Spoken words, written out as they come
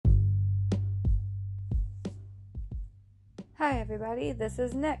Hi everybody, this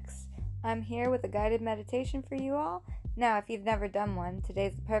is Nyx. I'm here with a guided meditation for you all. Now, if you've never done one,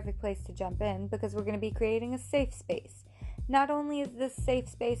 today's the perfect place to jump in because we're going to be creating a safe space. Not only is this safe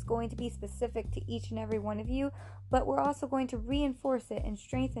space going to be specific to each and every one of you, but we're also going to reinforce it and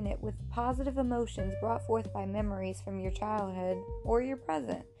strengthen it with positive emotions brought forth by memories from your childhood or your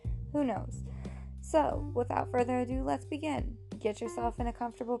present. Who knows? So, without further ado, let's begin. Get yourself in a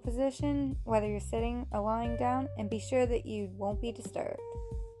comfortable position, whether you're sitting or lying down, and be sure that you won't be disturbed.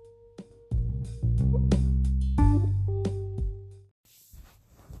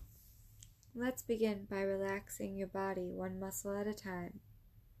 Let's begin by relaxing your body one muscle at a time.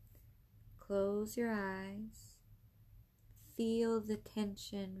 Close your eyes. Feel the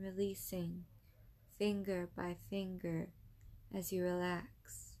tension releasing finger by finger as you relax.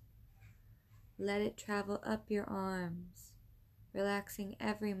 Let it travel up your arms, relaxing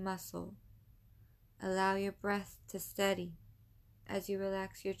every muscle. Allow your breath to steady as you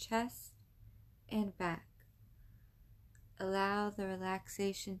relax your chest and back. Allow the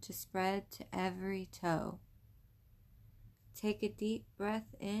relaxation to spread to every toe. Take a deep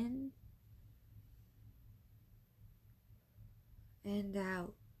breath in and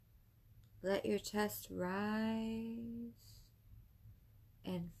out. Let your chest rise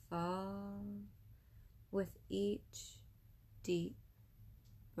and fall with each deep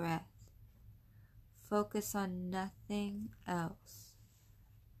breath. Focus on nothing else.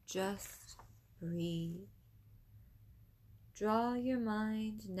 Just breathe. Draw your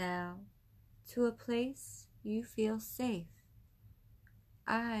mind now to a place you feel safe.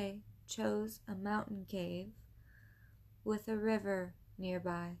 I chose a mountain cave with a river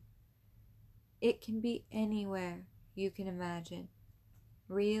nearby. It can be anywhere you can imagine,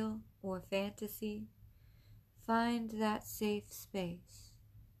 real or fantasy. Find that safe space.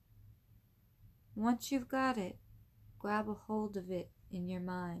 Once you've got it, grab a hold of it in your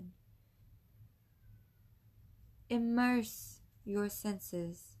mind. Immerse your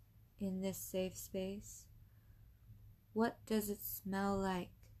senses in this safe space. What does it smell like?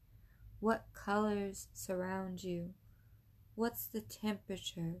 What colors surround you? What's the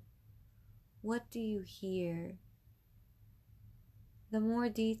temperature? What do you hear? The more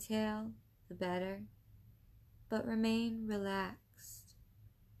detail, the better, but remain relaxed.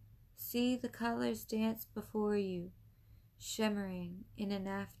 See the colors dance before you, shimmering in an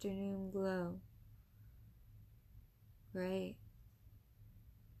afternoon glow. Great.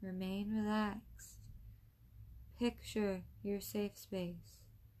 Remain relaxed. Picture your safe space.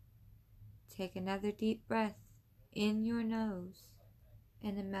 Take another deep breath in your nose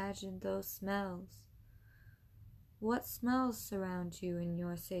and imagine those smells. What smells surround you in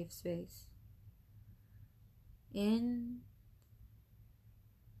your safe space? In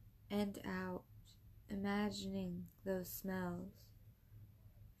and out, imagining those smells.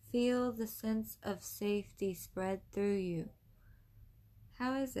 Feel the sense of safety spread through you.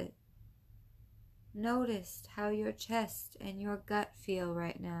 How is it? Notice how your chest and your gut feel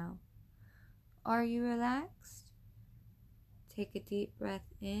right now. Are you relaxed? Take a deep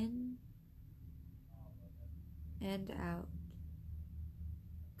breath in and out.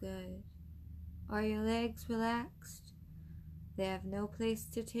 Good. Are your legs relaxed? They have no place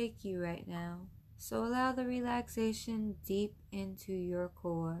to take you right now. So allow the relaxation deep into your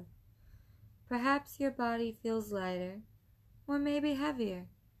core. Perhaps your body feels lighter, or maybe heavier.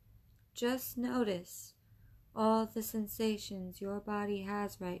 Just notice all the sensations your body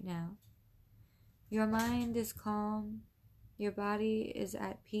has right now. Your mind is calm. Your body is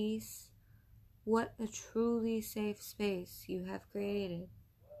at peace. What a truly safe space you have created.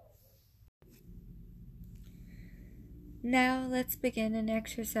 Now let's begin an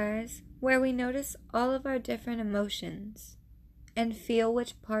exercise where we notice all of our different emotions and feel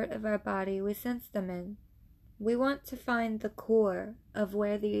which part of our body we sense them in. We want to find the core of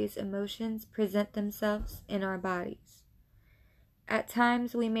where these emotions present themselves in our bodies. At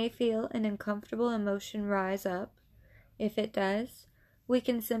times we may feel an uncomfortable emotion rise up. If it does, we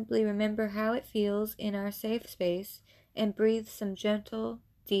can simply remember how it feels in our safe space and breathe some gentle,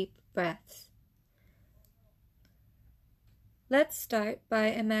 deep breaths. Let's start by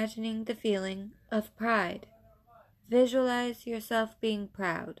imagining the feeling of pride. Visualize yourself being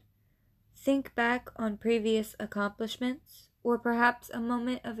proud. Think back on previous accomplishments, or perhaps a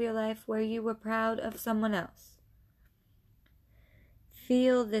moment of your life where you were proud of someone else.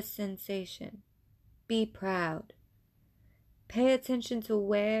 Feel this sensation. Be proud. Pay attention to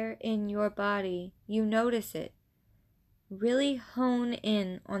where in your body you notice it. Really hone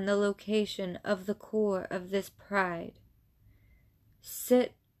in on the location of the core of this pride.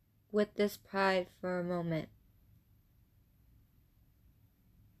 Sit with this pride for a moment.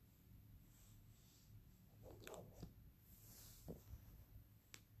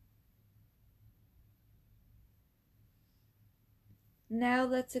 Now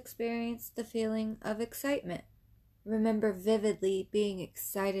let's experience the feeling of excitement. Remember vividly being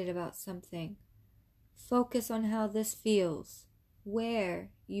excited about something. Focus on how this feels, where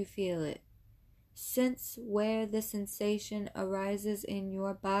you feel it. Sense where the sensation arises in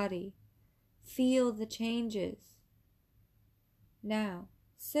your body. Feel the changes. Now,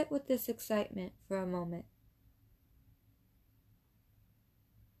 sit with this excitement for a moment.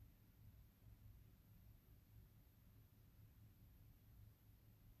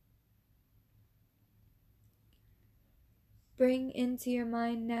 Bring into your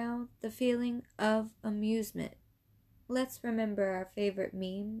mind now the feeling of amusement. Let's remember our favorite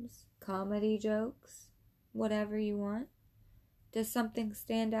memes, comedy jokes, whatever you want. Does something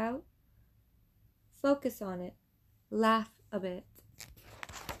stand out? Focus on it. Laugh a bit.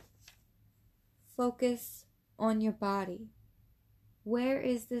 Focus on your body. Where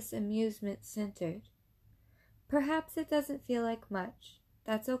is this amusement centered? Perhaps it doesn't feel like much.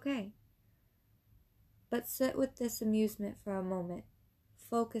 That's okay. But sit with this amusement for a moment.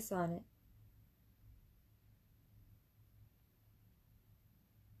 Focus on it.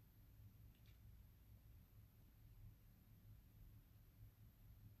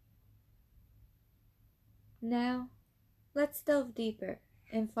 Now, let's delve deeper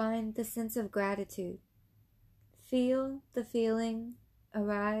and find the sense of gratitude. Feel the feeling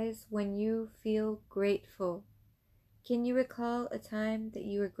arise when you feel grateful. Can you recall a time that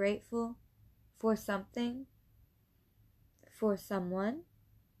you were grateful for something? For someone?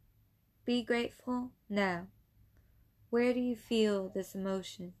 Be grateful now. Where do you feel this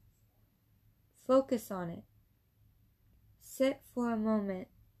emotion? Focus on it. Sit for a moment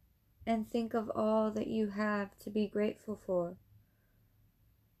and think of all that you have to be grateful for.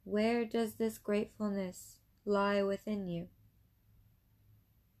 Where does this gratefulness lie within you?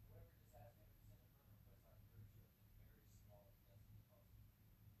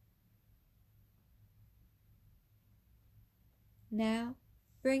 Now,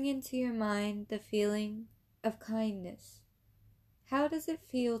 bring into your mind the feeling of kindness. How does it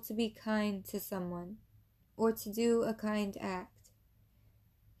feel to be kind to someone or to do a kind act?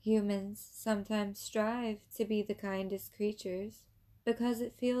 Humans sometimes strive to be the kindest creatures because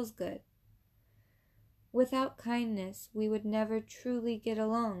it feels good. Without kindness, we would never truly get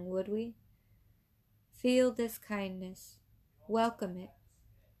along, would we? Feel this kindness, welcome it,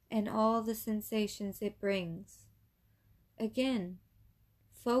 and all the sensations it brings. Again,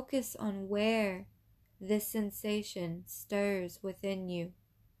 focus on where this sensation stirs within you.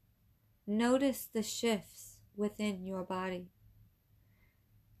 Notice the shifts within your body.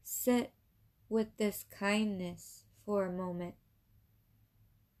 Sit with this kindness for a moment.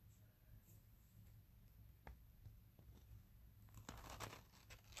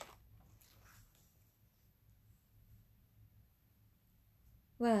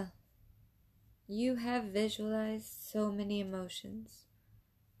 Well, you have visualized so many emotions.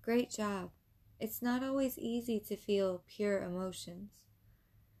 Great job. It's not always easy to feel pure emotions.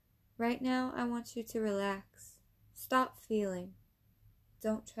 Right now, I want you to relax. Stop feeling.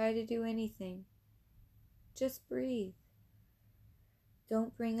 Don't try to do anything. Just breathe.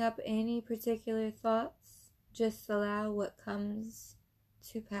 Don't bring up any particular thoughts. Just allow what comes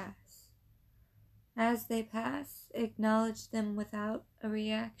to pass. As they pass, acknowledge them without a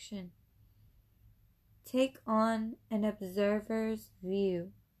reaction. Take on an observer's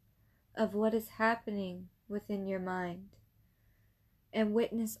view of what is happening within your mind and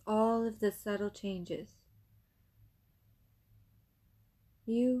witness all of the subtle changes.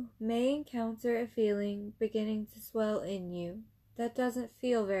 You may encounter a feeling beginning to swell in you that doesn't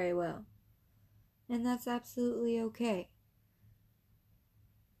feel very well, and that's absolutely okay.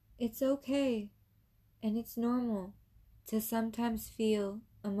 It's okay, and it's normal to sometimes feel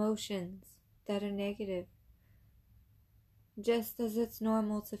emotions that are negative, just as it's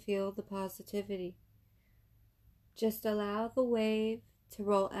normal to feel the positivity. Just allow the wave to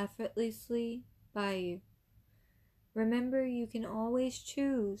roll effortlessly by you. Remember, you can always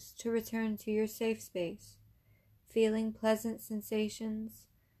choose to return to your safe space, feeling pleasant sensations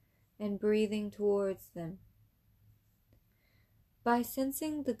and breathing towards them. By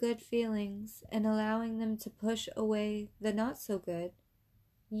sensing the good feelings and allowing them to push away the not so good,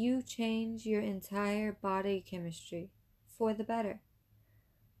 you change your entire body chemistry for the better.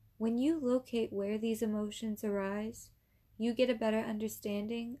 When you locate where these emotions arise, you get a better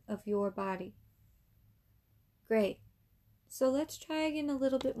understanding of your body. Great. So let's try again a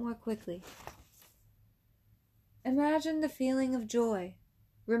little bit more quickly. Imagine the feeling of joy,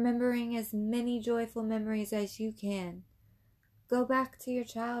 remembering as many joyful memories as you can. Go back to your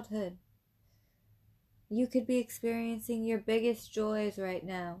childhood. You could be experiencing your biggest joys right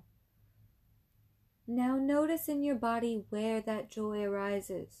now. Now notice in your body where that joy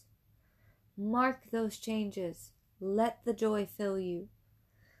arises. Mark those changes. Let the joy fill you.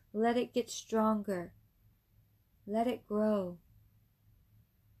 Let it get stronger. Let it grow.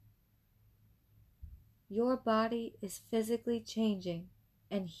 Your body is physically changing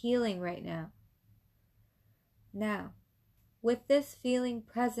and healing right now. Now, with this feeling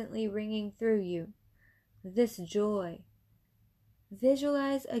presently ringing through you, this joy,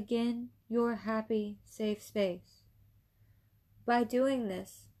 visualize again your happy, safe space. By doing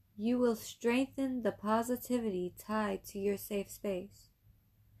this, you will strengthen the positivity tied to your safe space.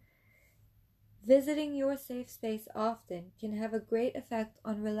 Visiting your safe space often can have a great effect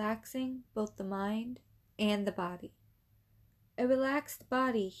on relaxing both the mind and the body. A relaxed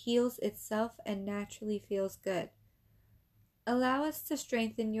body heals itself and naturally feels good. Allow us to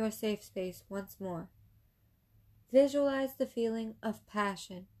strengthen your safe space once more. Visualize the feeling of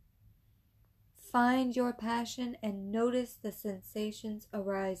passion. Find your passion and notice the sensations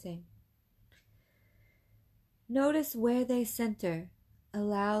arising. Notice where they center.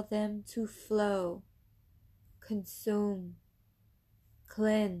 Allow them to flow, consume,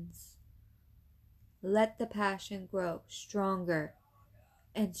 cleanse. Let the passion grow stronger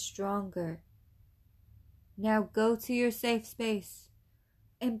and stronger. Now go to your safe space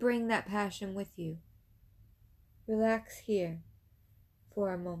and bring that passion with you. Relax here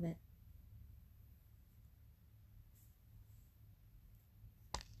for a moment.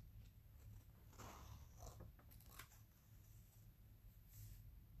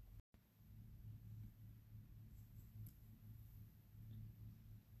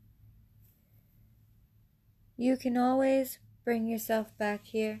 You can always bring yourself back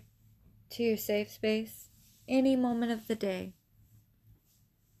here to your safe space any moment of the day.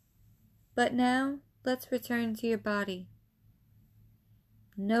 But now, let's return to your body.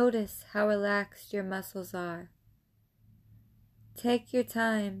 Notice how relaxed your muscles are. Take your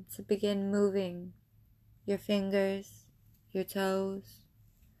time to begin moving your fingers, your toes.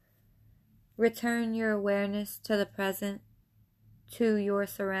 Return your awareness to the present, to your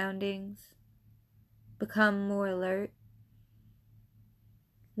surroundings. Become more alert.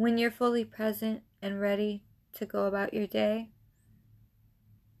 When you're fully present and ready to go about your day,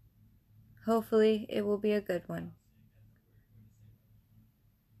 hopefully it will be a good one.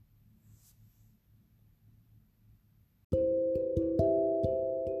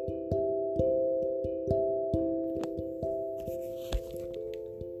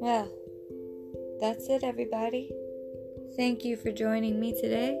 Well, that's it, everybody. Thank you for joining me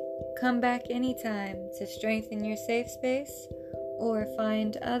today. Come back anytime to strengthen your safe space or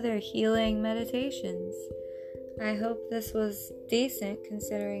find other healing meditations. I hope this was decent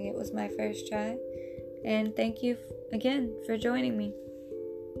considering it was my first try. And thank you again for joining me.